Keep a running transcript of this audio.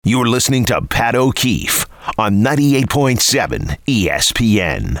You're listening to Pat O'Keefe on 98.7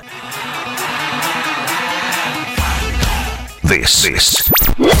 ESPN. This is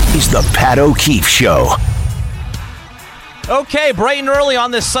the Pat O'Keefe Show. Okay, bright and early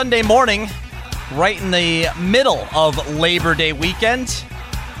on this Sunday morning, right in the middle of Labor Day weekend.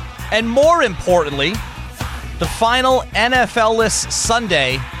 And more importantly, the final NFL-less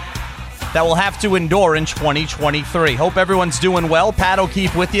Sunday that we'll have to endure in 2023. Hope everyone's doing well. Pat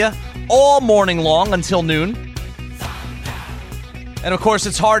O'Keefe with you all morning long until noon. And of course,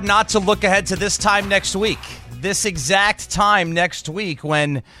 it's hard not to look ahead to this time next week. This exact time next week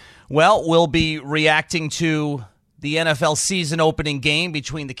when, well, we'll be reacting to the NFL season opening game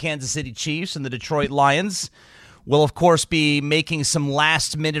between the Kansas City Chiefs and the Detroit Lions. We'll, of course, be making some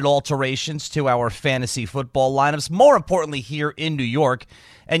last-minute alterations to our fantasy football lineups, more importantly here in New York.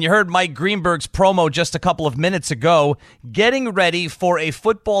 And you heard Mike Greenberg's promo just a couple of minutes ago, getting ready for a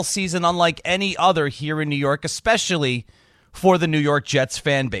football season unlike any other here in New York, especially for the New York Jets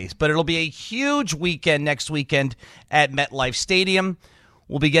fan base. But it'll be a huge weekend next weekend at MetLife Stadium.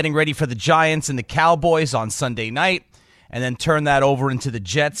 We'll be getting ready for the Giants and the Cowboys on Sunday night, and then turn that over into the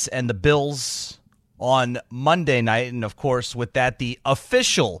Jets and the Bills on Monday night. And, of course, with that, the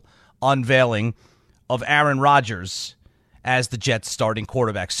official unveiling of Aaron Rodgers as the Jets starting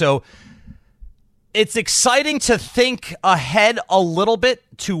quarterback. So it's exciting to think ahead a little bit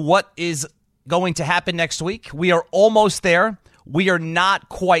to what is going to happen next week. We are almost there. We are not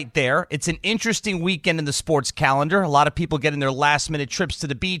quite there. It's an interesting weekend in the sports calendar. A lot of people getting their last-minute trips to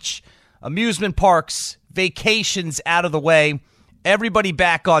the beach, amusement parks, vacations out of the way. Everybody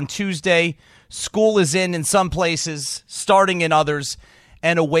back on Tuesday. School is in some places, starting in others,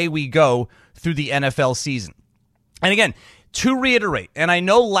 and away we go through the NFL season. And again, to reiterate, and I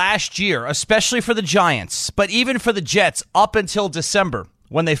know last year, especially for the Giants, but even for the Jets up until December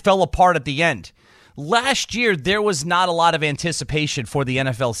when they fell apart at the end, last year there was not a lot of anticipation for the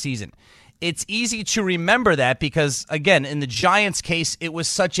NFL season. It's easy to remember that because, again, in the Giants' case, it was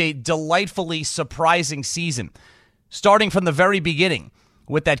such a delightfully surprising season. Starting from the very beginning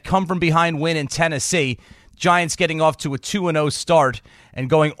with that come-from-behind win in Tennessee, Giants getting off to a 2-0 start and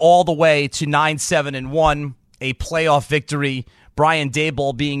going all the way to 9-7-1, a playoff victory, Brian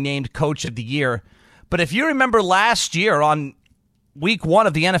Daboll being named Coach of the Year. But if you remember last year on week one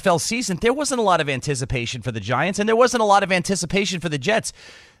of the NFL season, there wasn't a lot of anticipation for the Giants, and there wasn't a lot of anticipation for the Jets.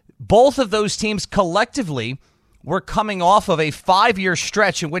 Both of those teams collectively were coming off of a 5-year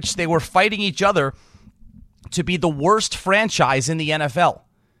stretch in which they were fighting each other to be the worst franchise in the NFL.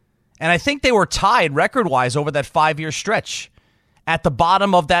 And I think they were tied record-wise over that 5-year stretch at the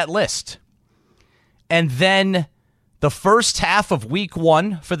bottom of that list. And then the first half of week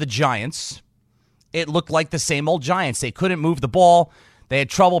one for the Giants, it looked like the same old Giants. They couldn't move the ball. They had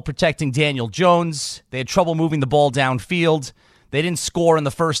trouble protecting Daniel Jones. They had trouble moving the ball downfield. They didn't score in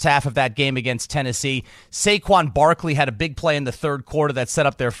the first half of that game against Tennessee. Saquon Barkley had a big play in the third quarter that set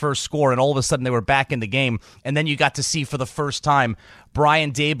up their first score, and all of a sudden they were back in the game. And then you got to see for the first time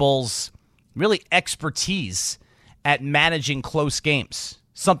Brian Daboll's really expertise at managing close games,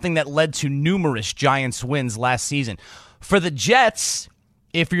 something that led to numerous Giants wins last season. For the Jets,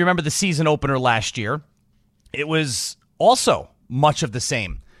 if you remember the season opener last year, it was also much of the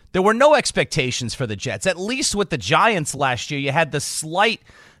same. There were no expectations for the Jets. At least with the Giants last year, you had the slight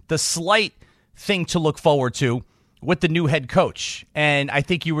thing to look forward to with the new head coach. And I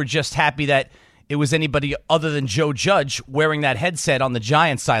think you were just happy that it was anybody other than Joe Judge wearing that headset on the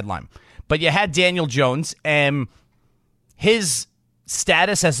Giants sideline. But you had Daniel Jones, and his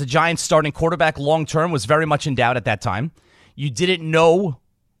status as the Giants starting quarterback long-term was very much in doubt at that time. You didn't know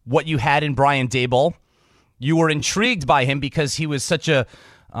what you had in Brian Daboll. You were intrigued by him because he was such a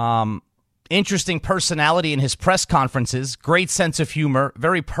interesting personality in his press conferences, great sense of humor,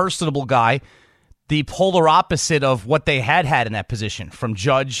 very personable guy, the polar opposite of what they had in that position, from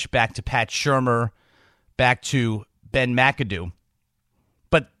Judge back to Pat Shurmur, back to Ben McAdoo.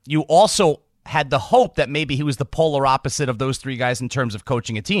 But you also had the hope that maybe he was the polar opposite of those three guys in terms of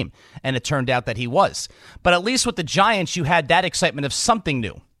coaching a team, and it turned out that he was. But at least with the Giants, you had that excitement of something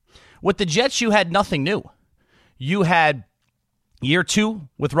new. With the Jets, you had nothing new. You had year two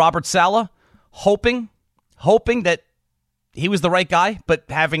with Robert Saleh, hoping that he was the right guy, but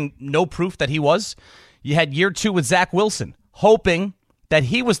having no proof that he was. You had year two with Zach Wilson, hoping that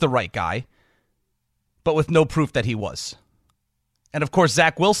he was the right guy, but with no proof that he was. And, of course,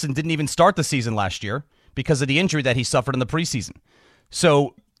 Zach Wilson didn't even start the season last year because of the injury that he suffered in the preseason.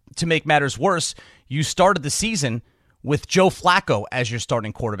 So, to make matters worse, you started the season with Joe Flacco as your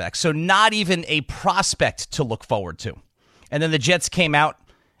starting quarterback. So, not even a prospect to look forward to. And then the Jets came out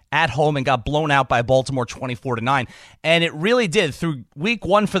at home and got blown out by Baltimore 24-9. And it really did. Through week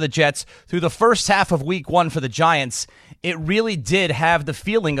one for the Jets, through the first half of week one for the Giants, it really did have the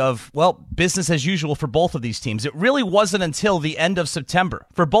feeling of, well, business as usual for both of these teams. It really wasn't until the end of September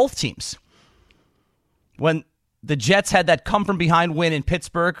for both teams when the Jets had that come-from-behind win in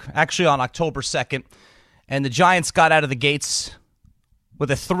Pittsburgh, actually on October 2nd, and the Giants got out of the gates with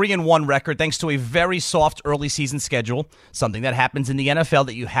a 3-1 record thanks to a very soft early season schedule, something that happens in the NFL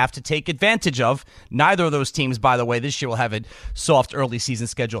that you have to take advantage of. Neither of those teams, by the way, this year will have a soft early season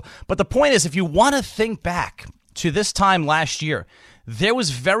schedule. But the point is, if you want to think back to this time last year, there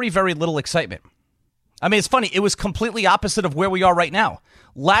was very, very little excitement. I mean, it's funny. It was completely opposite of where we are right now.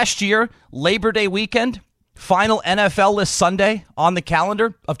 Last year, Labor Day weekend, final NFL list Sunday on the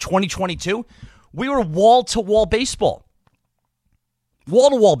calendar of 2022, we were wall-to-wall baseball.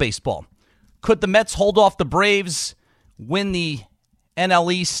 Wall-to-wall baseball. Could the Mets hold off the Braves, win the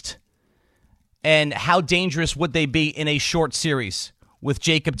NL East, and how dangerous would they be in a short series with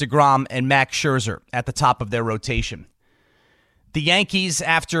Jacob deGrom and Max Scherzer at the top of their rotation? The Yankees,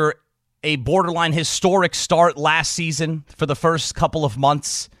 after a borderline historic start last season for the first couple of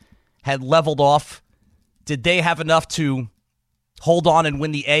months, had leveled off. Did they have enough to hold on and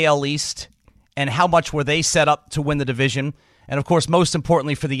win the AL East? And how much were they set up to win the division? And, of course, most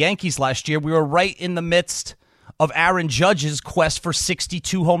importantly for the Yankees last year, we were right in the midst of Aaron Judge's quest for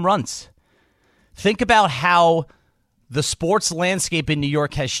 62 home runs. Think about how the sports landscape in New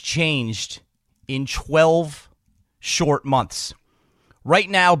York has changed in 12 short months. Right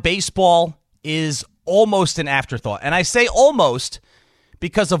now, baseball is almost an afterthought. And I say almost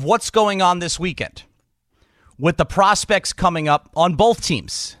because of what's going on this weekend with the prospects coming up on both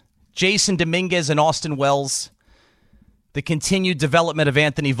teams. Jasson Dominguez and Austin Wells, the continued development of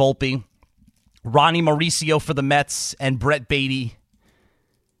Anthony Volpe, Ronnie Mauricio for the Mets, and Brett Beatty,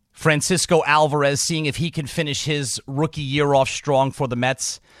 Francisco Alvarez seeing if he can finish his rookie year off strong for the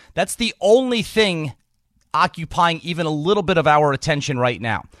Mets. That's the only thing occupying even a little bit of our attention right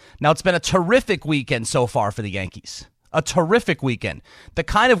now. Now, it's been a terrific weekend so far for the Yankees. A terrific weekend. The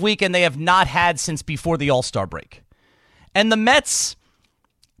kind of weekend they have not had since before the All-Star break. And the Mets,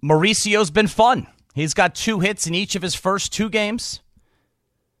 Mauricio's been fun. He's got 2 hits in each of his first 2 games.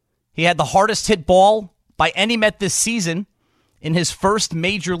 He had the hardest hit ball by any Met this season in his first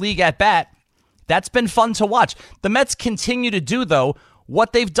major league at-bat. That's been fun to watch. The Mets continue to do, though,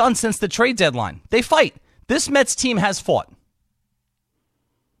 what they've done since the trade deadline. They fight. This Mets team has fought.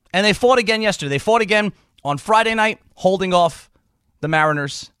 And they fought again yesterday. They fought again on Friday night, holding off the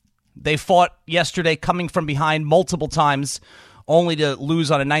Mariners. They fought yesterday, coming from behind multiple times, only to lose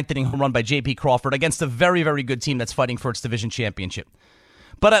on a 9th-inning home run by J.P. Crawford against a very, very good team that's fighting for its division championship.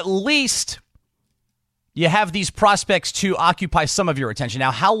 But at least you have these prospects to occupy some of your attention.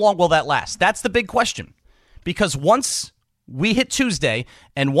 Now, how long will that last? That's the big question. Because once we hit Tuesday,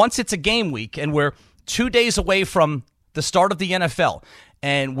 and once it's a game week, and we're 2 days away from the start of the NFL,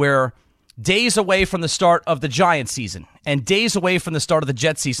 and we're days away from the start of the Giants season, and days away from the start of the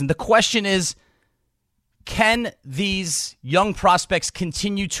Jets season, the question is, can these young prospects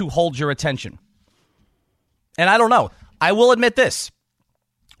continue to hold your attention? And I don't know. I will admit this.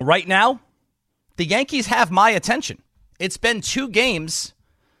 Right now, the Yankees have my attention. It's been 2 games,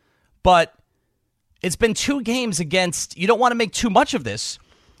 but it's been 2 games against, you don't want to make too much of this.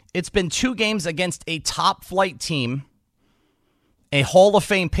 It's been 2 games against a top-flight team, a Hall of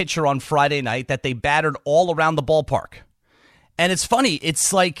Fame pitcher on Friday night that they battered all around the ballpark. And it's funny.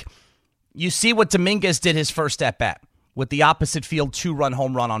 It's like you see what Dominguez did his first at-bat with the opposite field 2-run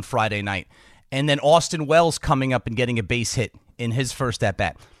home run on Friday night. And then Austin Wells coming up and getting a base hit in his first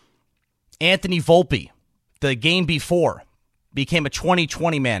at-bat. Anthony Volpe, the game before, became a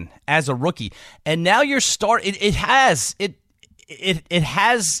 2020 man as a rookie. And now you're it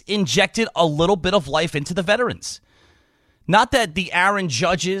has injected a little bit of life into the veterans. Not that the Aaron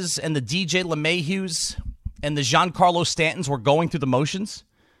Judges and the DJ LeMahieu's and the Giancarlo Stantons were going through the motions.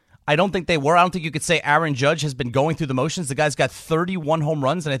 I don't think they were. I don't think you could say Aaron Judge has been going through the motions. The guy's got 31 home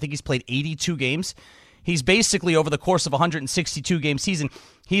runs, and I think he's played 82 games. He's basically, over the course of a 162-game season,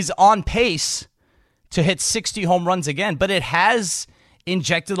 he's on pace to hit 60 home runs again. But it has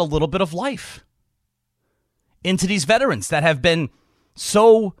injected a little bit of life into these veterans that have been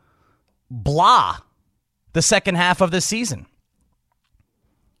so blah the second half of this season.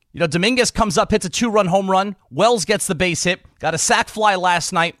 You know, Dominguez comes up, hits a 2-run home run. Wells gets the base hit, got a sac fly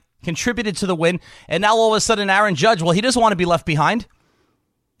last night, contributed to the win. And now all of a sudden Aaron Judge, well, he doesn't want to be left behind.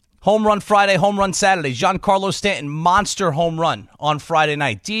 Home run Friday, home run Saturday. Giancarlo Stanton, monster home run on Friday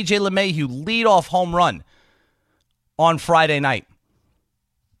night. DJ LeMahieu, leadoff home run on Friday night.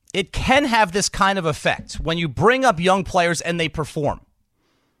 it can have this kind of effect when you bring up young players and they perform.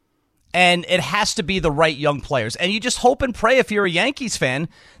 And it has to be the right young players. And you just hope and pray, if you're a Yankees fan,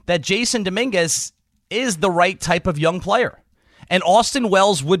 that Jasson Dominguez is the right type of young player. And Austin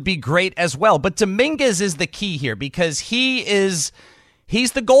Wells would be great as well. But Dominguez is the key here because he's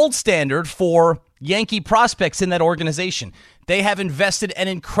the gold standard for Yankee prospects in that organization. They have invested an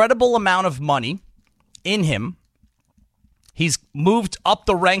incredible amount of money in him. He's moved up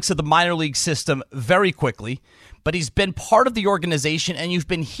the ranks of the minor league system very quickly, but he's been part of the organization, and you've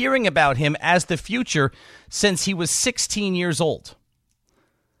been hearing about him as the future since he was 16 years old.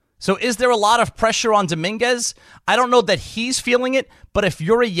 So is there a lot of pressure on Dominguez? I don't know that he's feeling it, but if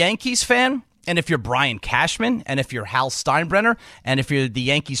you're a Yankees fan, and if you're Brian Cashman, and if you're Hal Steinbrenner, and if you're the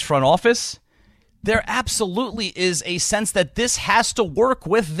Yankees front office, there absolutely is a sense that this has to work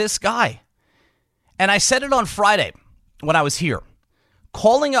with this guy. And I said it on Friday when I was here.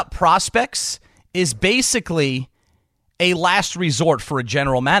 Calling up prospects is basically a last resort for a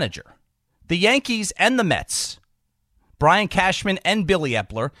general manager. The Yankees and the Mets, Brian Cashman and Billy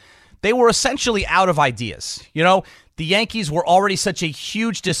Epler, they were essentially out of ideas. You know, the Yankees were already such a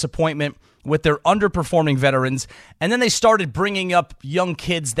huge disappointment with their underperforming veterans, and then they started bringing up young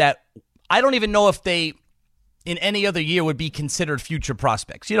kids that I don't even know if they, in any other year, would be considered future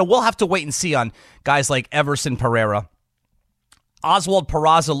prospects. You know, we'll have to wait and see on guys like Everson Pereira. Oswald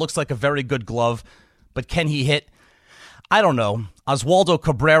Peraza looks like a very good glove, but can he hit? I don't know. Oswaldo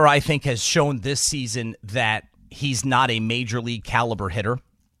Cabrera, I think, has shown this season that he's not a major league caliber hitter.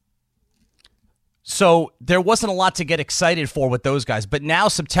 So there wasn't a lot to get excited for with those guys. But now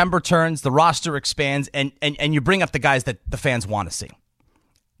September turns, the roster expands, and you bring up the guys that the fans want to see.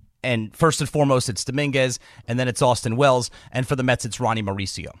 And first and foremost, it's Dominguez, and then it's Austin Wells, and for the Mets, it's Ronnie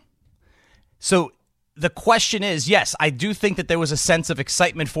Mauricio. So the question is, yes, I do think that there was a sense of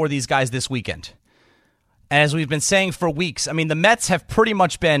excitement for these guys this weekend. As we've been saying for weeks, I mean, the Mets have pretty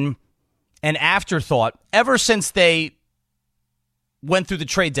much been an afterthought ever since they went through the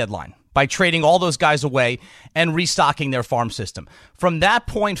trade deadline by trading all those guys away and restocking their farm system. From that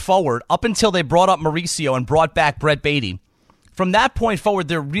point forward, up until they brought up Mauricio and brought back Brett Beatty, from that point forward,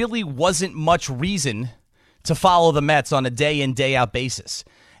 there really wasn't much reason to follow the Mets on a day-in, day-out basis.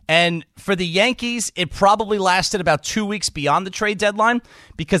 And for the Yankees, it probably lasted about 2 weeks beyond the trade deadline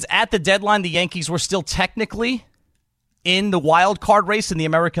because at the deadline, the Yankees were still technically in the wild card race in the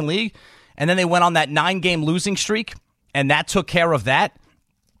American League. And then they went on that 9-game losing streak, and that took care of that.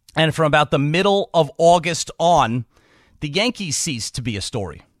 And from about the middle of August on, the Yankees ceased to be a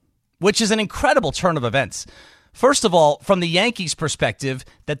story, which is an incredible turn of events. First of all, from the Yankees' perspective,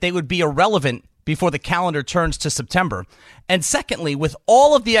 that they would be irrelevant before the calendar turns to September. And secondly, with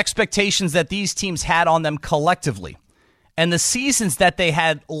all of the expectations that these teams had on them collectively and the seasons that they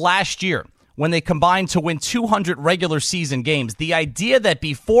had last year when they combined to win 200 regular season games, the idea that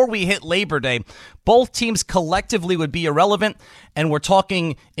before we hit Labor Day, both teams collectively would be irrelevant, and we're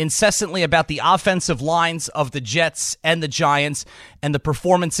talking incessantly about the offensive lines of the Jets and the Giants and the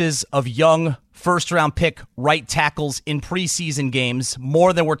performances of young first-round pick right tackles in preseason games,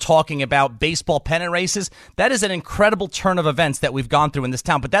 more than we're talking about baseball pennant races. That is an incredible turn of events that we've gone through in this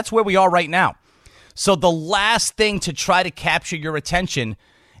town, but that's where we are right now. So the last thing to try to capture your attention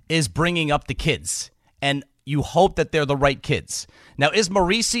is bringing up the kids, and you hope that they're the right kids. Now, is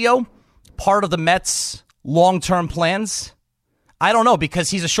Mauricio part of the Mets' long-term plans? I don't know,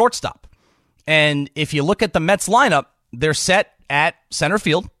 because he's a shortstop. And if you look at the Mets lineup, they're set at center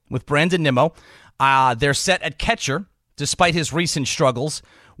field with Brandon Nimmo. They're set at catcher, despite his recent struggles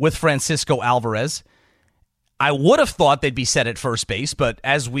with Francisco Alvarez. I would have thought they'd be set at first base, but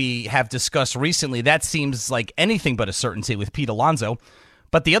as we have discussed recently, that seems like anything but a certainty with Pete Alonso.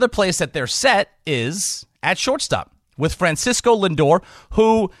 But the other place that they're set is at shortstop with Francisco Lindor,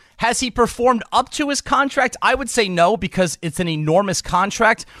 who, has he performed up to his contract? I would say no, because it's an enormous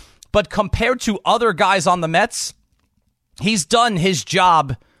contract. But compared to other guys on the Mets, he's done his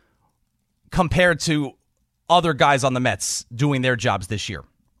job compared to other guys on the Mets doing their jobs this year.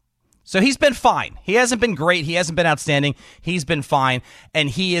 So he's been fine. He hasn't been great. He hasn't been outstanding. He's been fine. And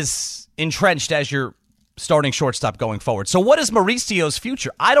he is entrenched as your starting shortstop going forward. So what is Mauricio's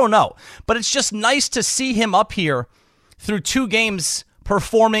future? I don't know. But it's just nice to see him up here through 2 games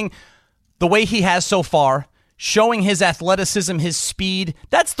performing the way he has so far, showing his athleticism, his speed.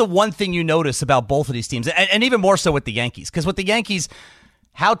 That's the one thing you notice about both of these teams, and even more so with the Yankees. Because with the Yankees,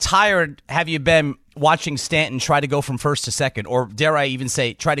 how tired have you been watching Stanton try to go from first to second, or dare I even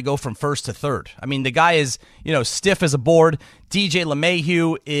say try to go from first to third? I mean, the guy is, stiff as a board. DJ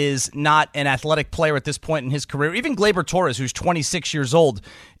LeMahieu is not an athletic player at this point in his career. Even Gleyber Torres, who's 26 years old,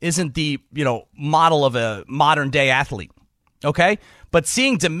 isn't the, model of a modern-day athlete, okay? But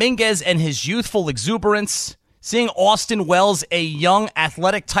seeing Dominguez and his youthful exuberance, seeing Austin Wells, a young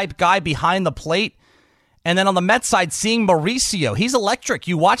athletic-type guy behind the plate, and then on the Mets side, seeing Mauricio, he's electric.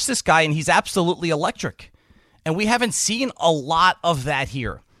 You watch this guy, and he's absolutely electric. And we haven't seen a lot of that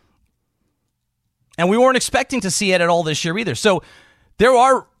here. And we weren't expecting to see it at all this year either. So there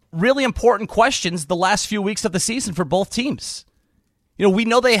are really important questions the last few weeks of the season for both teams. We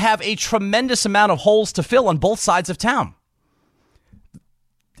know they have a tremendous amount of holes to fill on both sides of town.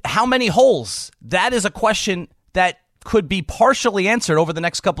 How many holes? That is a question that could be partially answered over the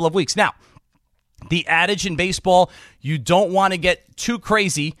next couple of weeks. Now, the adage in baseball, you don't want to get too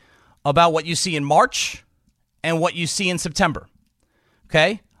crazy about what you see in March and what you see in September.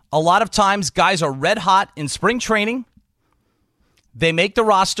 Okay? A lot of times, guys are red hot in spring training. They make the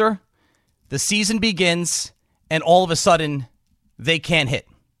roster. The season begins, and all of a sudden, they can't hit,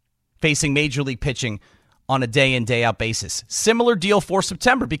 facing major league pitching on a day-in, day-out basis. Similar deal for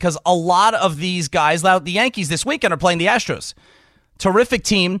September, because a lot of these guys, the Yankees this weekend are playing the Astros. Terrific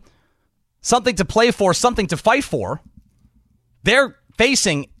team, something to play for, something to fight for. They're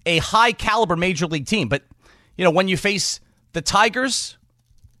facing a high-caliber major league team. But, when you face the Tigers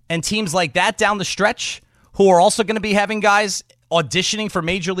and teams like that down the stretch, who are also going to be having guys auditioning for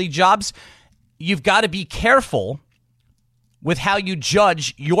major league jobs, you've got to be careful with how you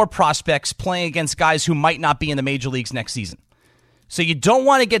judge your prospects playing against guys who might not be in the major leagues next season. So you don't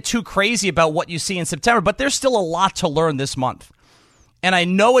want to get too crazy about what you see in September, but there's still a lot to learn this month. And I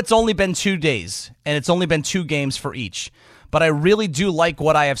know it's only been 2 days, and it's only been 2 games for each, but I really do like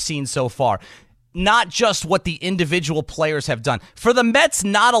what I have seen so far. Not just what the individual players have done. For the Mets,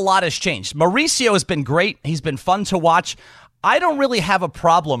 not a lot has changed. Mauricio has been great. He's been fun to watch. I don't really have a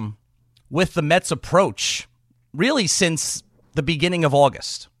problem with the Mets' approach, really, since the beginning of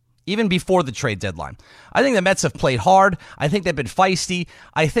August, even before the trade deadline. I think the Mets have played hard. I think they've been feisty.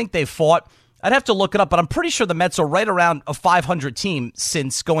 I think they've fought. I'd have to look it up, but I'm pretty sure the Mets are right around a 500 team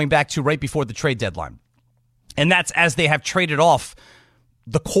since going back to right before the trade deadline. And that's as they have traded off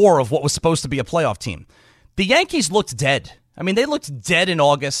the core of what was supposed to be a playoff team. The Yankees looked dead. I mean, they looked dead in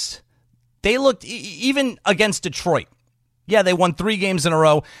August. They looked, even against Detroit. Yeah, they won 3 games in a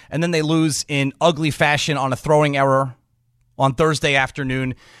row, and then they lose in ugly fashion on a throwing error on Thursday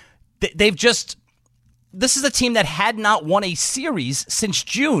afternoon. This is a team that had not won a series since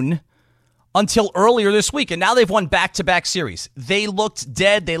June until earlier this week, and now they've won back-to-back series. They looked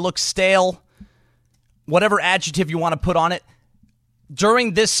dead. They looked stale. Whatever adjective you want to put on it.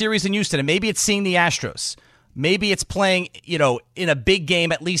 During this series in Houston, and maybe it's seeing the Astros. Maybe it's playing, in a big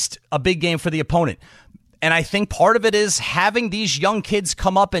game, at least a big game for the opponent. And I think part of it is having these young kids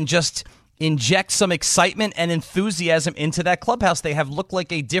come up and just inject some excitement and enthusiasm into that clubhouse. They have looked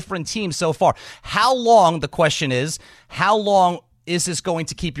like a different team so far. How long, the question is, how long is this going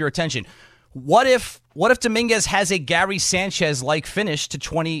to keep your attention? What if Dominguez has a Gary Sanchez-like finish to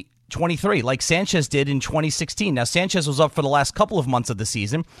 2023, like Sanchez did in 2016? Now, Sanchez was up for the last couple of months of the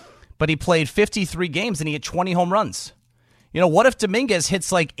season, but he played 53 games and he had 20 home runs. What if Dominguez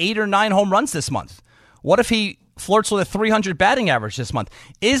hits like 8 or 9 home runs this month? What if he flirts with a 300 batting average this month?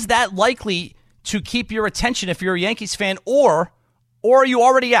 Is that likely to keep your attention if you're a Yankees fan, or are you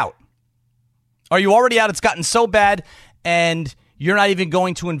already out? Are you already out? It's gotten so bad, and you're not even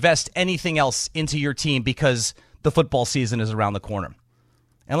going to invest anything else into your team because the football season is around the corner.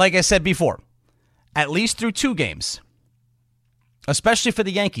 And like I said before, at least through 2 games, especially for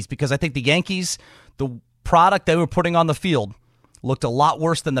the Yankees, because I think the Yankees, the product they were putting on the field, looked a lot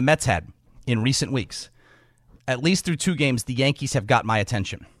worse than the Mets had in recent weeks. At least through 2 games, the Yankees have got my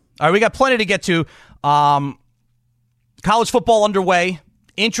attention. All right, we got plenty to get to. College football underway.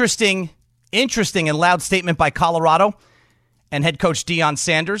 Interesting and loud statement by Colorado and head coach Deion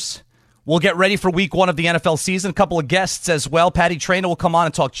Sanders. We'll get ready for week 1 of the NFL season. A couple of guests as well. Patty Traynor will come on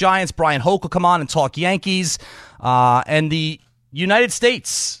and talk Giants. Brian Hoke will come on and talk Yankees. And the United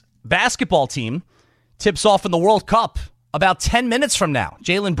States basketball team tips off in the World Cup about 10 minutes from now.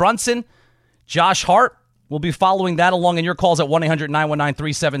 Jalen Brunson, Josh Hart will be following that along in your calls at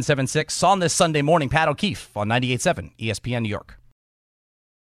 1-800-919-3776 on this Sunday morning. Pat O'Keefe on 98.7 ESPN New York.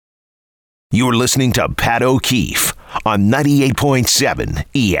 You're listening to Pat O'Keefe on 98.7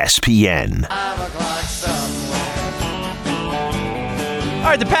 ESPN. 5 o'clock somewhere. All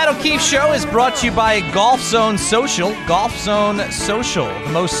right, the Pat O'Keefe Show is brought to you by Golf Zone Social. Golf Zone Social,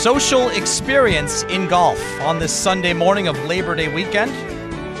 the most social experience in golf on this Sunday morning of Labor Day weekend.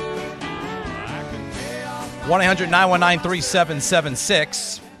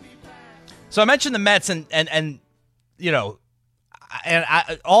 1-800-919-3776. So I mentioned the Mets and you know,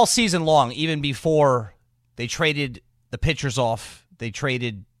 all season long, even before they traded the pitchers off, they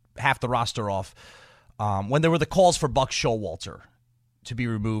traded half the roster off, when there were the calls for Buck Showalter to be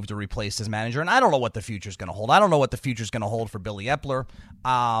removed or replaced as manager. And I don't know what the future is going to hold. I don't know what the future is going to hold for Billy Epler.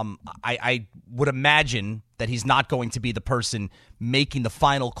 I would imagine that he's not going to be the person making the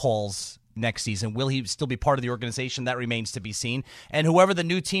final calls next season. Will he still be part of the organization? That remains to be seen. And whoever the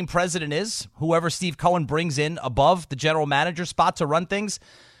new team president is, whoever Steve Cohen brings in above the general manager spot to run things,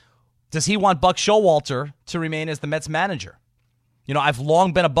 does he want Buck Showalter to remain as the Mets manager? You know, I've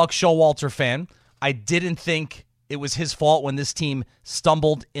long been a Buck Showalter fan. I didn't think it was his fault when this team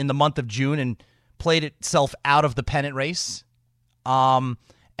stumbled in the month of June and played itself out of the pennant race. And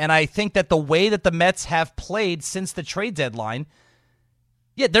I think that the way that the Mets have played since the trade deadline,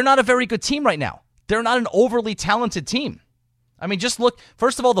 they're not a very good team right now. They're not an overly talented team. I mean, just look.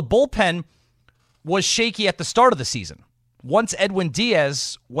 First of all, the bullpen was shaky at the start of the season once Edwin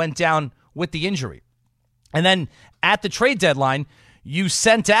Diaz went down with the injury. And then at the trade deadline, you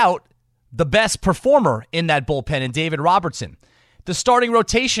sent out the best performer in that bullpen in David Robertson. The starting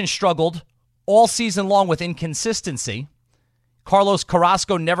rotation struggled all season long with inconsistency. Carlos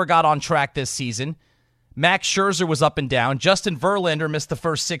Carrasco never got on track this season. Max Scherzer was up and down. Justin Verlander missed the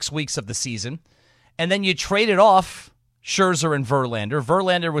first 6 weeks of the season. And then you traded off Scherzer and Verlander.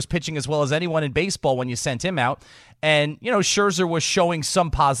 Verlander was pitching as well as anyone in baseball when you sent him out. And, you know, Scherzer was showing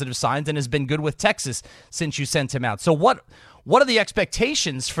some positive signs and has been good with Texas since you sent him out. So what are the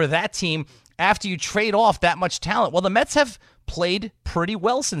expectations for that team after you trade off that much talent? Well, the Mets have played pretty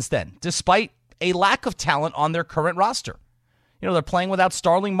well since then, despite a lack of talent on their current roster. You know, they're playing without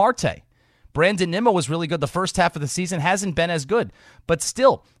Starling Marte. Brandon Nimmo was really good the first half of the season, hasn't been as good. But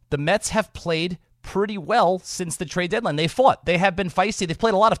still, the Mets have played pretty well since the trade deadline. They fought. They have been feisty. They've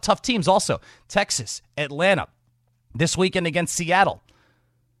played a lot of tough teams also. Texas, Atlanta, this weekend against Seattle.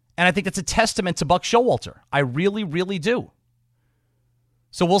 And I think it's a testament to Buck Showalter. I really, really do.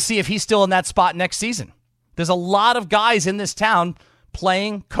 So we'll see if he's still in that spot next season. There's a lot of guys in this town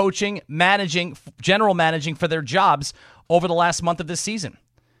playing, coaching, managing, general managing for their jobs over the last month of this season.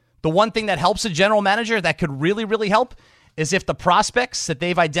 The one thing that helps a general manager that could really, really help is if the prospects that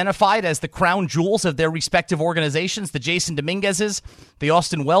they've identified as the crown jewels of their respective organizations, the Jasson Dominguezes, the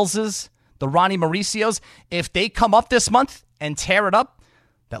Austin Wellses, the Ronnie Mauricios, if they come up this month and tear it up,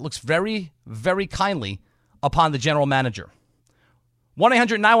 that looks very, very kindly upon the general manager.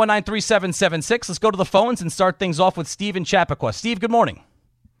 1-800-919-3776. Let's go to the phones and start things off with Steve in Chappaqua. Steve, good morning.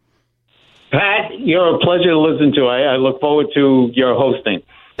 Pat, you're a pleasure to listen to. I look forward to your hosting.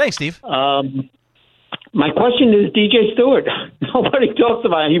 Thanks, Steve. My question is DJ Stewart. Nobody talks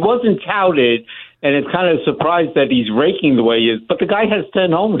about him. He wasn't touted, and it's kind of surprised that he's raking the way he is. But the guy has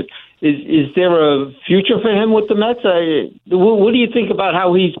 10 homers. Is there a future for him with the Mets? What do you think about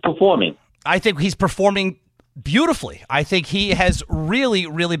how he's performing? I think he's performing beautifully. I think he has really,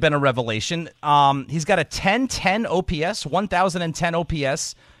 really been a revelation. He's got a 10-10 OPS, 1,010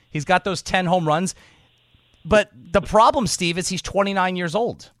 OPS. He's got those 10 home runs. But the problem, Steve, is he's 29 years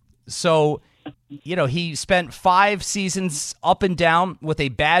old. So, you know, he spent 5 seasons up and down with a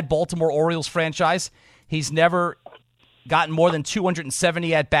bad Baltimore Orioles franchise. He's never gotten more than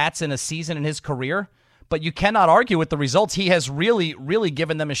 270 at-bats in a season in his career. But you cannot argue with the results. He has really, really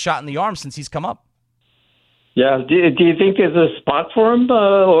given them a shot in the arm since he's come up. Yeah. Do you think there's a spot for him?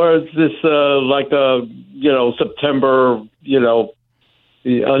 Or is this like a, September,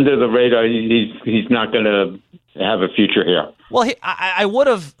 under the radar, he's not going to have a future here? Well, I would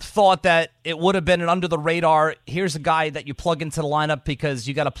have thought that it would have been an under the radar. Here's a guy that you plug into the lineup because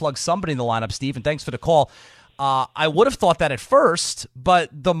you got to plug somebody in the lineup, Steve, and thanks for the call. I would have thought that at first, but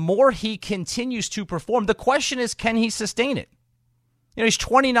the more he continues to perform, the question is, can he sustain it? He's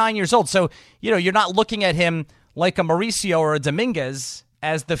 29 years old, so you're not looking at him like a Mauricio or a Dominguez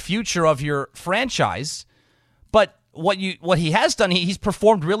as the future of your franchise. But what he has done, he's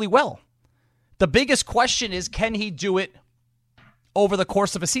performed really well. The biggest question is, can he do it over the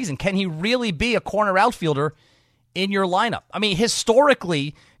course of a season? Can he really be a corner outfielder in your lineup? I mean,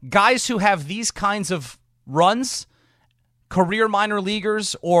 historically, guys who have these kinds of runs, career minor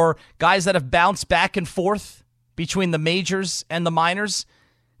leaguers or guys that have bounced back and forth between the majors and the minors,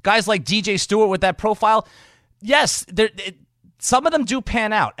 guys like DJ Stewart with that profile, yes, some of them do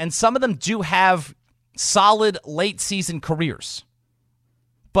pan out, and some of them do have solid late-season careers.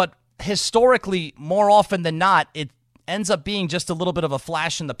 But historically, more often than not, it ends up being just a little bit of a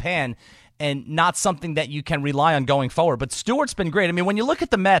flash in the pan and not something that you can rely on going forward. But Stewart's been great. I mean, when you look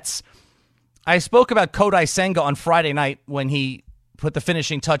at the Mets, I spoke about Kodai Senga on Friday night when he put the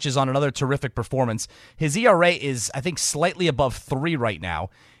finishing touches on another terrific performance. His ERA is, I think, slightly above 3 right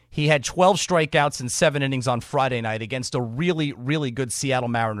now. He had 12 strikeouts in 7 innings on Friday night against a really, really good Seattle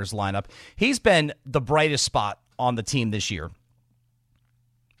Mariners lineup. He's been the brightest spot on the team this year.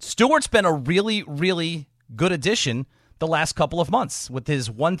 Stewart's been a really, really good addition the last couple of months with his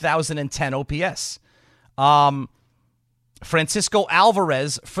 1,010 OPS. Francisco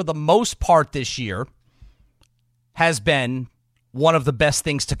Alvarez, for the most part this year, has been one of the best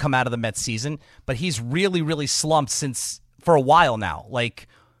things to come out of the Mets season, but he's really, really slumped for a while now, like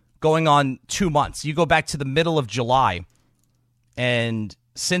going on 2 months. You go back to the middle of July, and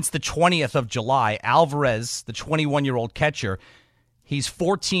since the 20th of July, Alvarez, the 21-year-old catcher, he's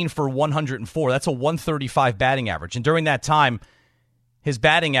 14 for 104. That's a 135 batting average. And during that time, his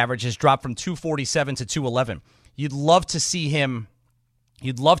batting average has dropped from 247 to 211. You'd love to see him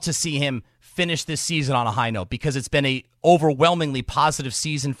finish this season on a high note because it's been a overwhelmingly positive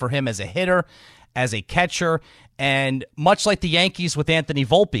season for him as a hitter, as a catcher, and much like the Yankees with Anthony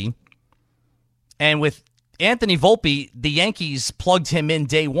Volpe. And with Anthony Volpe, the Yankees plugged him in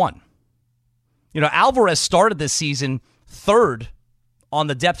day one. Alvarez started this season 3rd on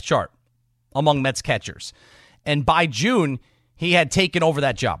the depth chart among Mets catchers. And by June, he had taken over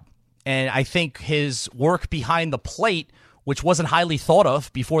that job. And I think his work behind the plate, which wasn't highly thought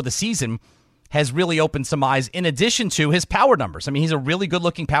of before the season, has really opened some eyes in addition to his power numbers. I mean, he's a really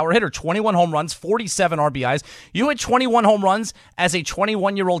good-looking power hitter, 21 home runs, 47 RBIs. You hit 21 home runs as a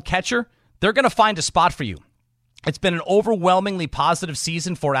 21-year-old catcher, they're going to find a spot for you. It's been an overwhelmingly positive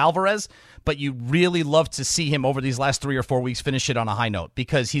season for Alvarez, but you really love to see him over these last 3 or 4 weeks finish it on a high note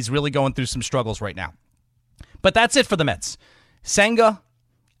because he's really going through some struggles right now. But that's it for the Mets. Senga,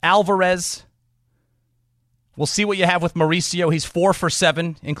 Alvarez. We'll see what you have with Mauricio. He's 4 for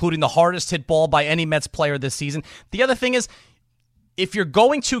 7, including the hardest hit ball by any Mets player this season. The other thing is, if you're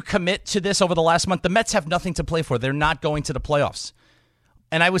going to commit to this over the last month, the Mets have nothing to play for. They're not going to the playoffs.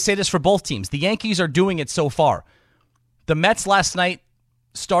 And I would say this for both teams. The Yankees are doing it so far. The Mets last night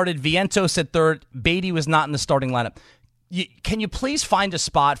started Vientos at 3rd. Beatty was not in the starting lineup. Can you please find a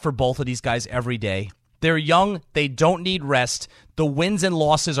spot for both of these guys every day? They're young. They don't need rest. The wins and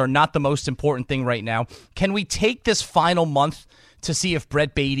losses are not the most important thing right now. Can we take this final month to see if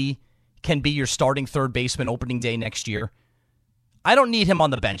Brett Beatty can be your starting third baseman opening day next year? I don't need him on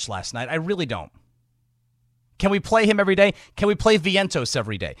the bench last night. I really don't. Can we play him every day? Can we play Vientos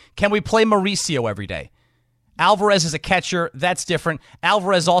every day? Can we play Mauricio every day? Alvarez is a catcher. That's different.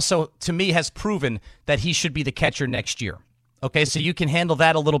 Alvarez also, to me, has proven that he should be the catcher next year. Okay, so you can handle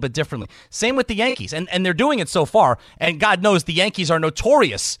that a little bit differently. Same with the Yankees, and they're doing it so far. And God knows the Yankees are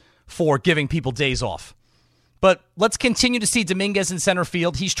notorious for giving people days off. But let's continue to see Dominguez in center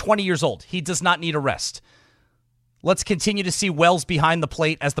field. He's 20 years old. He does not need a rest. Let's continue to see Wells behind the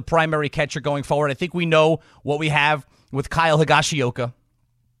plate as the primary catcher going forward. I think we know what we have with Kyle Higashioka.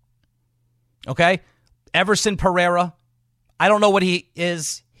 Okay? Everson Pereira. I don't know what he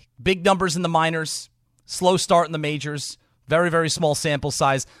is. Big numbers in the minors. Slow start in the majors. Very, very small sample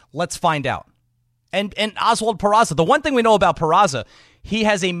size. Let's find out. And Oswald Peraza. The one thing we know about Peraza, he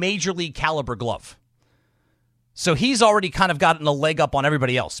has a major league caliber glove. So he's already kind of gotten a leg up on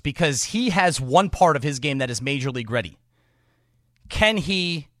everybody else because he has one part of his game that is major league ready. Can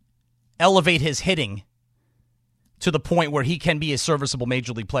he elevate his hitting to the point where he can be a serviceable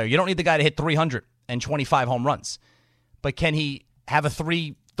major league player? You don't need the guy to hit 325 home runs, but can he have a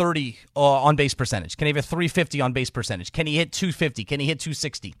 330 on base percentage? Can he have a 350 on base percentage? Can he hit 250? Can he hit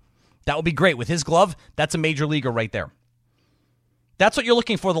 260? That would be great. With his glove, that's a major leaguer right there. That's what you're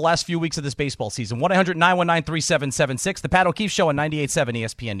looking for the last few weeks of this baseball season. 1-800-919-3776. The Pat O'Keefe Show on 98.7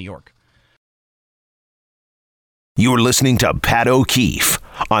 ESPN New York. You're listening to Pat O'Keefe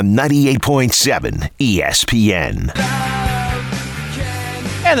on 98.7 ESPN.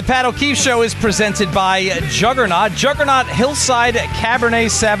 And the Pat O'Keefe Show is presented by Juggernaut. Juggernaut Hillside Cabernet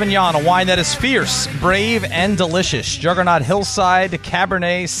Sauvignon, a wine that is fierce, brave, and delicious. Juggernaut Hillside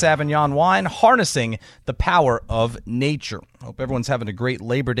Cabernet Sauvignon wine, harnessing the power of nature. Hope everyone's having a great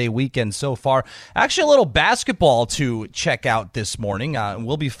Labor Day weekend so far. Actually, a little basketball to check out this morning.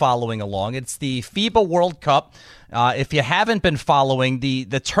 We'll be following along. It's the FIBA World Cup. If you haven't been following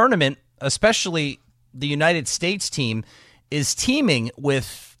the tournament, especially the United States team, is teaming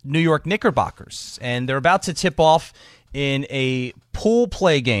with New York Knickerbockers, and they're about to tip off in a pool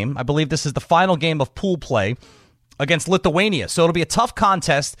play game. I believe this is the final game of pool play against Lithuania. So it'll be a tough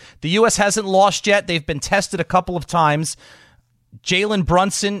contest. The U.S. hasn't lost yet. They've been tested a couple of times. Jalen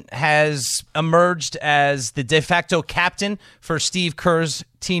Brunson has emerged as the de facto captain for Steve Kerr's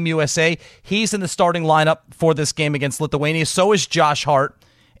Team USA. He's in the starting lineup for this game against Lithuania. So is Josh Hart.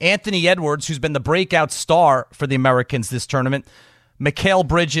 Anthony Edwards, who's been the breakout star for the Americans this tournament. Mikal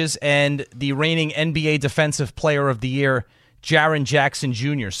Bridges, and the reigning NBA Defensive Player of the Year, Jaren Jackson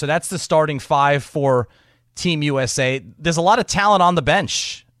Jr. So that's the starting five for Team USA. There's a lot of talent on the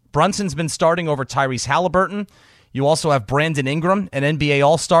bench. Brunson's been starting over Tyrese Halliburton. You also have Brandon Ingram, an NBA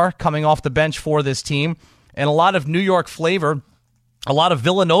All-Star, coming off the bench for this team. And a lot of New York flavor, a lot of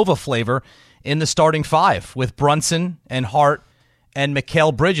Villanova flavor in the starting five with Brunson and Hart and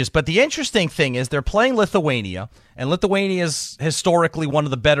Mikal Bridges. But the interesting thing is they're playing Lithuania, and Lithuania is historically one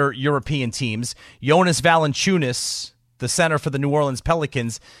of the better European teams. Jonas Valanciunas, the center for the New Orleans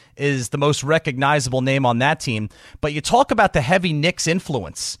Pelicans, is the most recognizable name on that team. But you talk about the heavy Knicks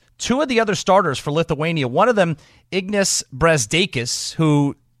influence. Two of the other starters for Lithuania, one of them, Ignas Brazdeikis,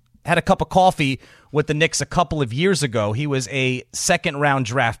 who had a cup of coffee with the Knicks a couple of years ago. He was a second-round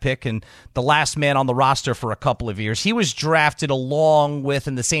draft pick and the last man on the roster for a couple of years. He was drafted along with,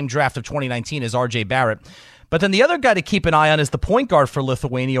 in the same draft of 2019, as R.J. Barrett. But then the other guy to keep an eye on is the point guard for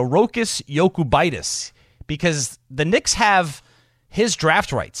Lithuania, Rokas Jokubaitis, because the Knicks have his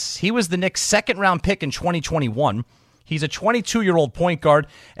draft rights. He was the Knicks' second-round pick in 2021. He's a 22-year-old point guard,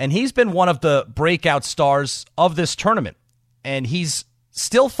 and he's been one of the breakout stars of this tournament. And he's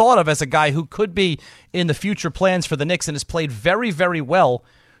still thought of as a guy who could be in the future plans for the Knicks and has played very, very well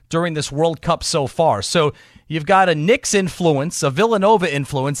during this World Cup so far. So you've got a Knicks influence, a Villanova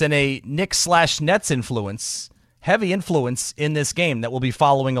influence, and a Knicks/Nets influence, heavy influence in this game that we'll be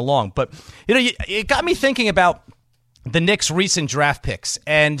following along. But, it got me thinking about the Knicks' recent draft picks,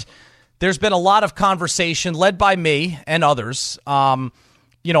 and there's been a lot of conversation led by me and others, on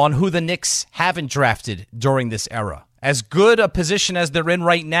who the Knicks haven't drafted during this era. As good a position as they're in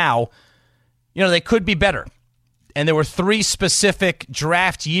right now, they could be better. And there were three specific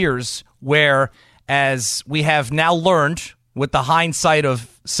draft years where, as we have now learned with the hindsight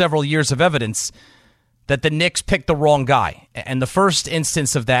of several years of evidence, that the Knicks picked the wrong guy. And the first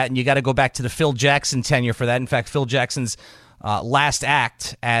instance of that, and you got to go back to the Phil Jackson tenure for that. In fact, Phil Jackson's last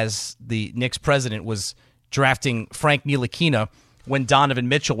act as the Knicks president was drafting Frank Ntilikina when Donovan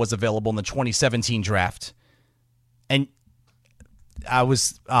Mitchell was available in the 2017 draft. And I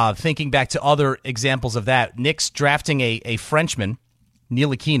was thinking back to other examples of that. Knicks drafting a Frenchman,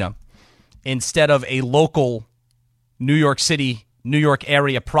 Ntilikina, instead of a local New York City, New York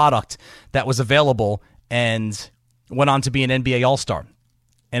area product that was available and went on to be an NBA All-Star.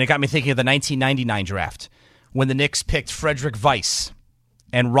 And it got me thinking of the 1999 draft, when the Knicks picked Frederick Weiss,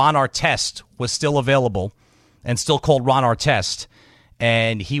 and Ron Artest was still available and still called Ron Artest,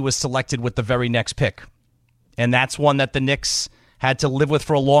 and he was selected with the very next pick. And that's one that the Knicks had to live with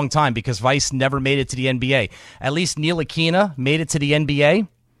for a long time because Weiss never made it to the NBA. At least Ntilikina made it to the NBA,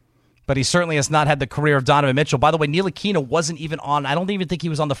 but he certainly has not had the career of Donovan Mitchell. By the way, Ntilikina wasn't even on, I don't even think he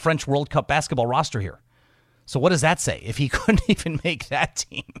was on the French World Cup basketball roster here. So what does that say if he couldn't even make that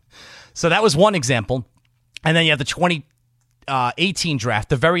team? So that was one example. And then you have the 2018 draft,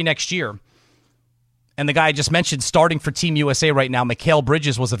 the very next year. And the guy I just mentioned, starting for Team USA right now, Mikal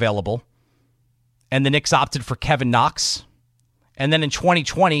Bridges, was available. And the Knicks opted for Kevin Knox. And then in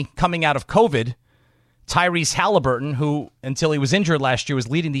 2020, coming out of COVID, Tyrese Halliburton, who until he was injured last year was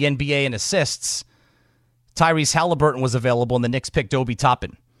leading the NBA in assists, Tyrese Halliburton was available, and the Knicks picked Obi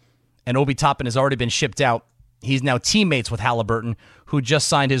Toppin. And Obi Toppin has already been shipped out. He's now teammates with Halliburton, who just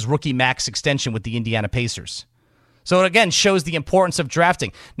signed his rookie max extension with the Indiana Pacers. So it again shows the importance of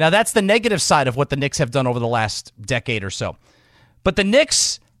drafting. Now that's the negative side of what the Knicks have done over the last decade or so. But the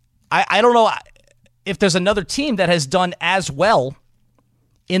Knicks, I don't know if there's another team that has done as well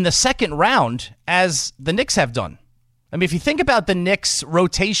in the second round as the Knicks have done. I mean, if you think about the Knicks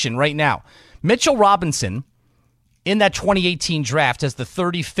rotation right now, Mitchell Robinson in that 2018 draft as the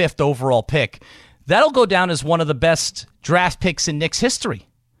 35th overall pick, that'll go down as one of the best draft picks in Knicks history.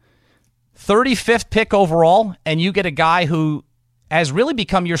 35th pick overall, and you get a guy who has really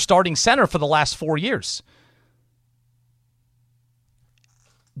become your starting center for the last 4 years.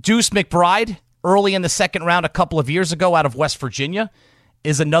 Deuce McBride, early in the second round a couple of years ago out of West Virginia,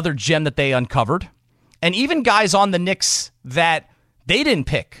 is another gem that they uncovered. And even guys on the Knicks that they didn't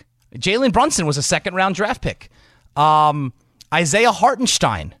pick. Jalen Brunson was a second-round draft pick. Isaiah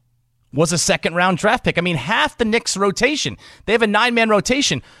Hartenstein was a second-round draft pick. I mean, half the Knicks rotation, they have a 9-man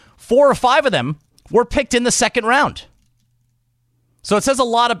rotation. 4 or 5 of them were picked in the second round. So it says a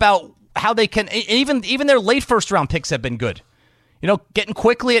lot about how they can, even their late first round picks have been good. Getting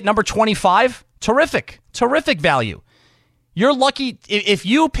quickly at number 25, terrific value. You're lucky if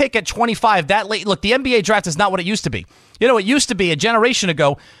you pick at 25 that late. Look, the NBA draft is not what it used to be. It used to be a generation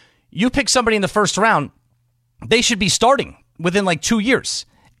ago, you pick somebody in the first round, they should be starting within like 2 years.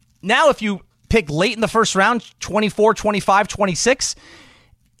 Now, if you pick late in the first round, 24, 25, 26,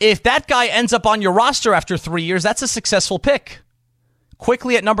 if that guy ends up on your roster after 3 years, that's a successful pick.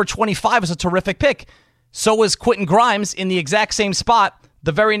 Quickly at number 25 is a terrific pick. So was Quentin Grimes in the exact same spot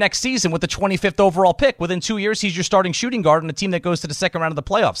the very next season with the 25th overall pick. Within 2 years, he's your starting shooting guard on a team that goes to the second round of the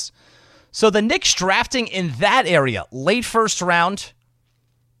playoffs. So the Knicks drafting in that area, late first round,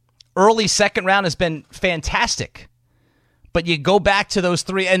 early second round, has been fantastic. But you go back to those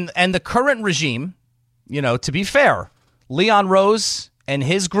three, and the current regime, to be fair, Leon Rose and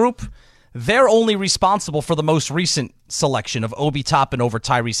his group, they're only responsible for the most recent selection of Obi Toppin over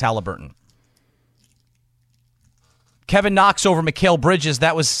Tyrese Halliburton. Kevin Knox over Mikal Bridges,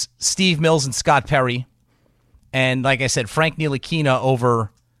 that was Steve Mills and Scott Perry. And like I said, Frank Ntilikina over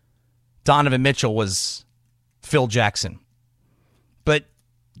Donovan Mitchell was Phil Jackson. But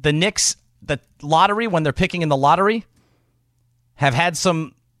the Knicks, the lottery, when they're picking in the lottery, have had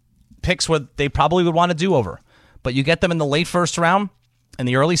some picks where they probably would want to do over. But you get them in the late first round and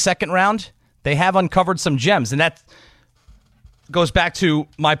the early second round, they have uncovered some gems. And that goes back to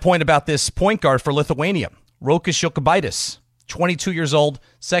my point about this point guard for Lithuania. Rokas Jokubaitis, 22 years old,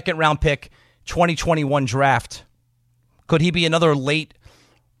 second round pick, 2021 draft. Could he be another late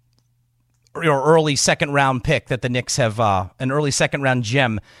or early second round pick that the Knicks have, an early second round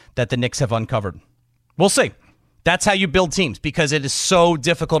gem that the Knicks have uncovered? We'll see. That's how you build teams, because it is so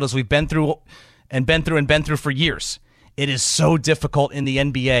difficult, as we've been through for years. It is so difficult in the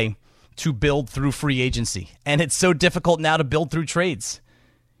NBA to build through free agency. And it's so difficult now to build through trades.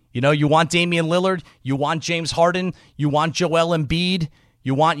 You want Damian Lillard, you want James Harden, you want Joel Embiid,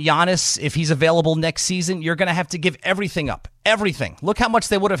 you want Giannis. If he's available next season, you're going to have to give everything up. Everything. Look how much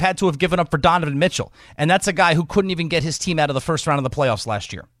they would have had to have given up for Donovan Mitchell. And that's a guy who couldn't even get his team out of the first round of the playoffs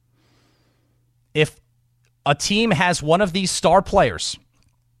last year. If a team has one of these star players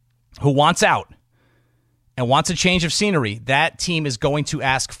who wants out and wants a change of scenery, that team is going to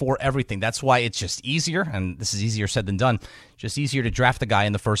ask for everything. That's why it's just easier, and this is easier said than done, just easier to draft the guy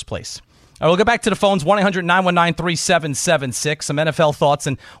in the first place. All right, we'll go back to the phones, 1-800-919-3776, some NFL thoughts,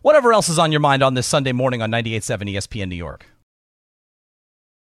 and whatever else is on your mind on this Sunday morning on 98.7 ESPN New York.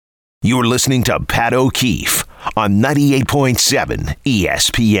 You're listening to Pat O'Keefe on 98.7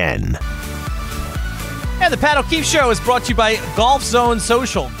 ESPN. And the Pat O'Keefe Show is brought to you by Golf Zone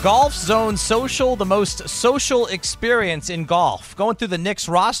Social. Golf Zone Social, the most social experience in golf. Going through the Knicks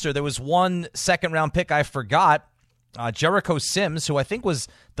roster, there was one second-round pick I forgot, Jericho Sims, who I think was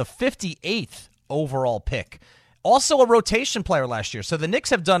the 58th overall pick. Also a rotation player last year. So the Knicks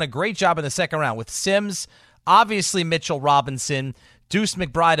have done a great job in the second round with Sims, obviously Mitchell Robinson, Deuce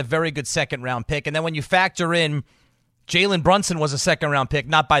McBride, a very good second-round pick. And then when you factor in Jalen Brunson was a second-round pick,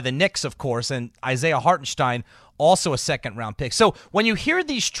 not by the Knicks, of course, and Isaiah Hartenstein, also a second-round pick. So when you hear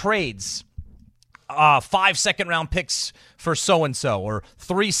these trades, 5 second-round picks for so-and-so, or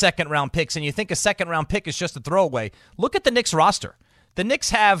 3 second-round picks, and you think a second-round pick is just a throwaway, look at the Knicks roster. The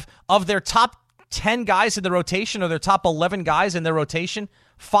Knicks have, of their top 10 guys in the rotation, or their top 11 guys in their rotation,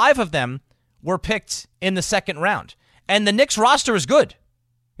 5 of them were picked in the second round. And the Knicks roster is good.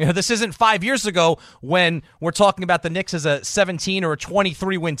 This isn't 5 years ago when we're talking about the Knicks as a 17 or a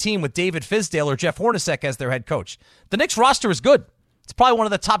 23-win team with David Fizdale or Jeff Hornacek as their head coach. The Knicks roster is good. It's probably one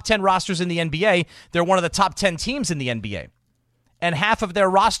of the top 10 rosters in the NBA. They're one of the top 10 teams in the NBA. And half of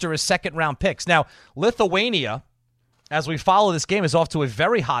their roster is second-round picks. Now, Lithuania, as we follow this game, is off to a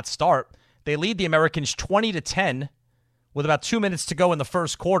very hot start. They lead the Americans 20-10 with about 2 minutes to go in the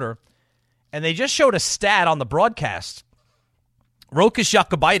first quarter. And they just showed a stat on the broadcast. Rokas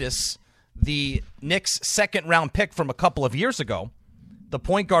Jokubaitis, the Knicks' second-round pick from a couple of years ago, the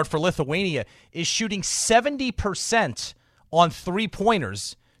point guard for Lithuania, is shooting 70% on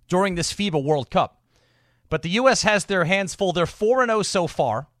three-pointers during this FIBA World Cup. But the U.S. has their hands full. They're 4-0 so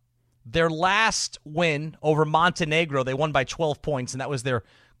far. Their last win over Montenegro, they won by 12 points, and that was their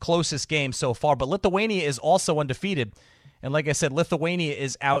closest game so far. But Lithuania is also undefeated. And like I said, Lithuania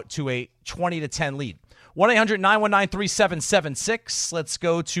is out to a 20-10 lead. 1-800-919-3776. Let's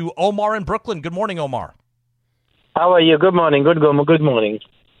go to Omar in Brooklyn. Good morning, Omar. How are you? Good morning. Good morning.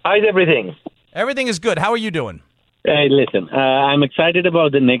 How's everything? Everything is good. How are you doing? Hey, listen, I'm excited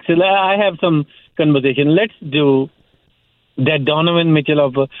about the Knicks. I have some conversation. Let's do that Donovan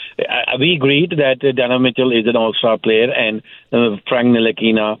Mitchell we agreed that Donovan Mitchell is an all-star player and Frank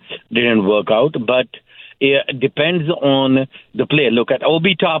Ntilikina didn't work out, but it depends on the player. Look at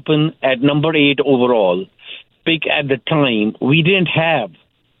Obi Toppin at number 8 overall. Pick at the time, we didn't have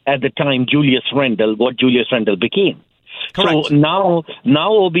at the time Julius Randle, what Julius Randle became. Correct. So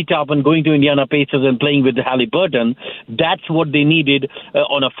now Obi Toppin going to Indiana Pacers and playing with Halliburton, that's what they needed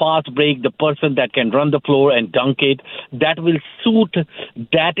on a fast break, the person that can run the floor and dunk it. That will suit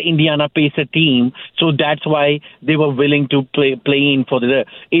that Indiana Pacer team. So that's why they were willing to play in for the.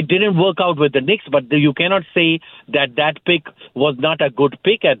 It didn't work out with the Knicks, but you cannot say that pick was not a good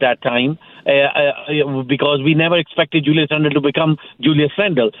pick at that time because we never expected Julius Randle to become Julius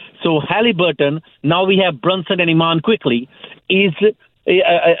Randle. So Halliburton, now we have Brunson and Iman quickly. Is if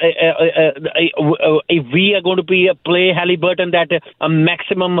we are going to play Halliburton that a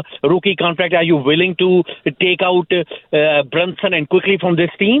maximum rookie contract, are you willing to take out Brunson and quickly from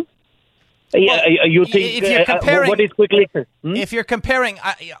this team? Well, you think if you're comparing, what is quickly? If you're comparing,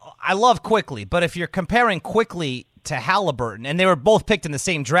 I love Quickly, but if you're comparing Quickly to Halliburton, and they were both picked in the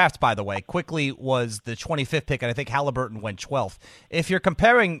same draft, by the way. Quickly was the 25th pick, and I think Halliburton went 12th. If you're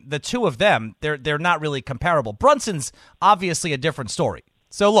comparing the two of them, they're not really comparable. Brunson's obviously a different story.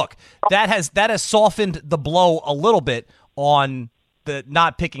 So look, that has softened the blow a little bit on the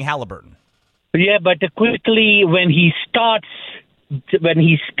not picking Halliburton. Yeah, but Quickly when he starts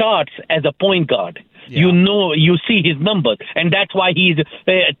as a point guard, you see his numbers, and that's why he's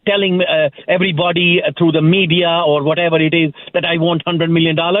telling everybody through the media or whatever it is that I want $100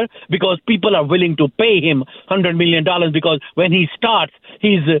 million, because people are willing to pay him $100 million, because when he starts,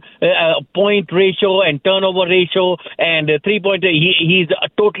 his point ratio and turnover ratio and 3-point, he's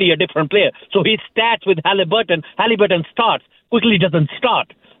totally a different player. So his stats with Halliburton starts, Quickly doesn't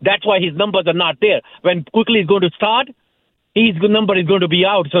start. That's why his numbers are not there. When Quickly is going to start, his number is going to be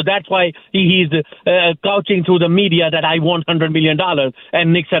out. So that's why he's couching through the media that I want $100 million,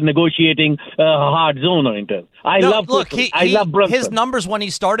 and Knicks are negotiating a hard zone on it. I love Brunson. His numbers when he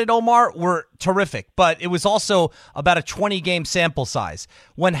started, Omar, were terrific, but it was also about a 20-game sample size.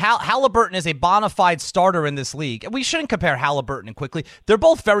 When Halliburton is a bona fide starter in this league, and we shouldn't compare Halliburton and Quickly. They're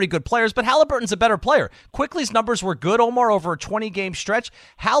both very good players, but Halliburton's a better player. Quickly's numbers were good, Omar, over a 20-game stretch.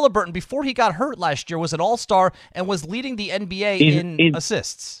 Halliburton, before he got hurt last year, was an all-star and was leading the NBA in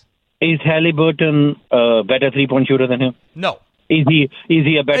assists. Is Halliburton a better three-point shooter than him? No. Is he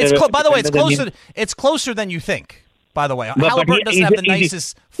a better? By the way, it's closer. It's closer than you think. By the way, Halliburton doesn't have the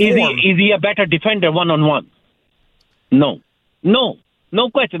nicest form. Is he a better defender one-on-one? No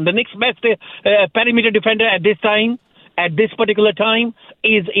question. The Knicks' best perimeter defender at this particular time,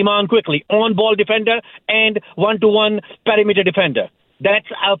 is Iman Quickly, on-ball defender and one-to-one perimeter defender. That's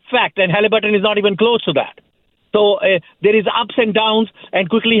a fact, and Halliburton is not even close to that. So there is ups and downs, and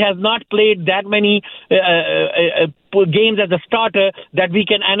Quickly has not played that many games as a starter that we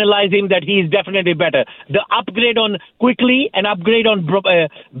can analyze him that he is definitely better. The upgrade on Quickly and upgrade on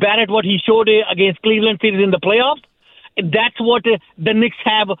Barrett, what he showed against Cleveland series in the playoffs, that's what the Knicks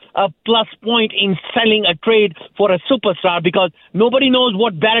have a plus point in selling a trade for a superstar, because nobody knows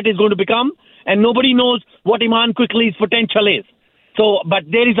what Barrett is going to become, and nobody knows what Iman Quickly's potential is. So, but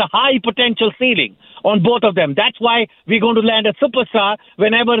there is a high potential ceiling on both of them. That's why we're going to land a superstar.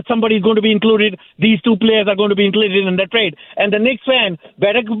 Whenever somebody is going to be included, these two players are going to be included in the trade. And the Knicks fan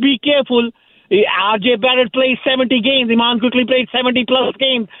better be careful. R.J. Barrett plays 70 games. Iman Quickly plays 70-plus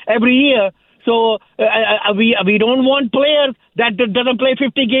games every year. So we don't want players that doesn't play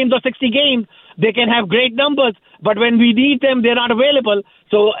 50 games or 60 games. They can have great numbers, but when we need them, they're not available.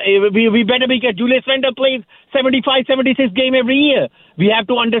 So we better be careful. Julius Randle plays 75, 76 games every year. We have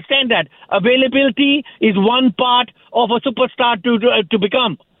to understand that. Availability is one part of a superstar to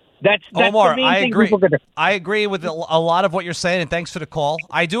become. That's Omar, the main I thing. agree. I agree with a lot of what you're saying, and thanks for the call.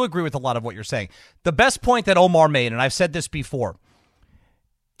 I do agree with a lot of what you're saying. The best point that Omar made, and I've said this before,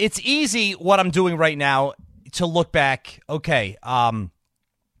 it's easy what I'm doing right now to look back. Okay,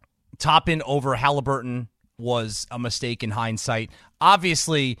 Toppin over Halliburton was a mistake in hindsight.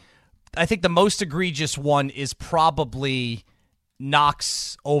 Obviously, I think the most egregious one is probably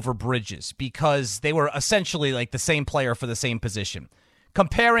Knox over Bridges, because they were essentially like the same player for the same position.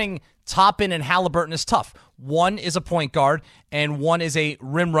 Comparing Toppin and Halliburton is tough. One is a point guard, and one is a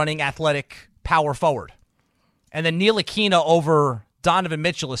rim-running athletic power forward. And then Ntilikina over Donovan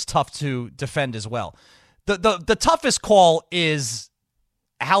Mitchell is tough to defend as well. The toughest call is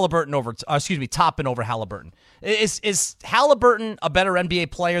Toppin over Halliburton. Is Halliburton a better NBA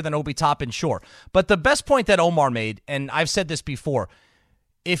player than Obi Toppin? Sure. But the best point that Omar made, and I've said this before,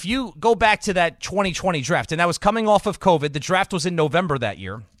 if you go back to that 2020 draft, and that was coming off of COVID, the draft was in November that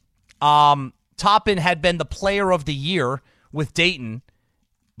year. Toppin had been the player of the year with Dayton,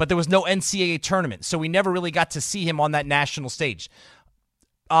 but there was no NCAA tournament, so we never really got to see him on that national stage.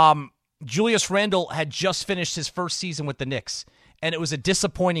 Julius Randle had just finished his first season with the Knicks, and it was a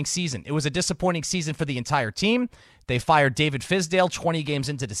disappointing season. It was a disappointing season for the entire team. They fired David Fizdale 20 games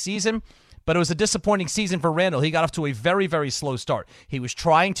into the season, but it was a disappointing season for Randle. He got off to a very, very slow start. He was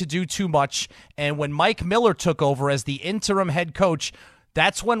trying to do too much, and when Mike Miller took over as the interim head coach,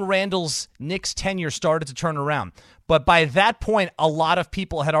 that's when Randle's Knicks tenure started to turn around. But by that point, a lot of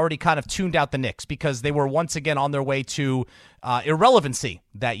people had already kind of tuned out the Knicks because they were once again on their way to irrelevancy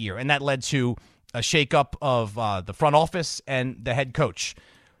that year, and that led to a shakeup of the front office and the head coach.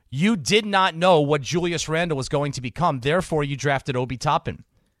 You did not know what Julius Randle was going to become, therefore you drafted Obi Toppin.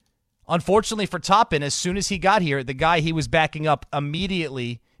 Unfortunately for Toppin, as soon as he got here, the guy he was backing up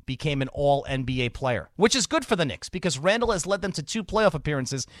immediately became an all-NBA player, which is good for the Knicks because Randle has led them to 2 playoff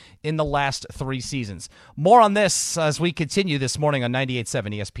appearances in the last 3 seasons. More on this as we continue this morning on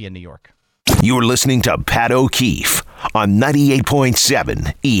 98.7 ESPN New York. You're listening to Pat O'Keefe on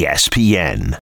 98.7 ESPN.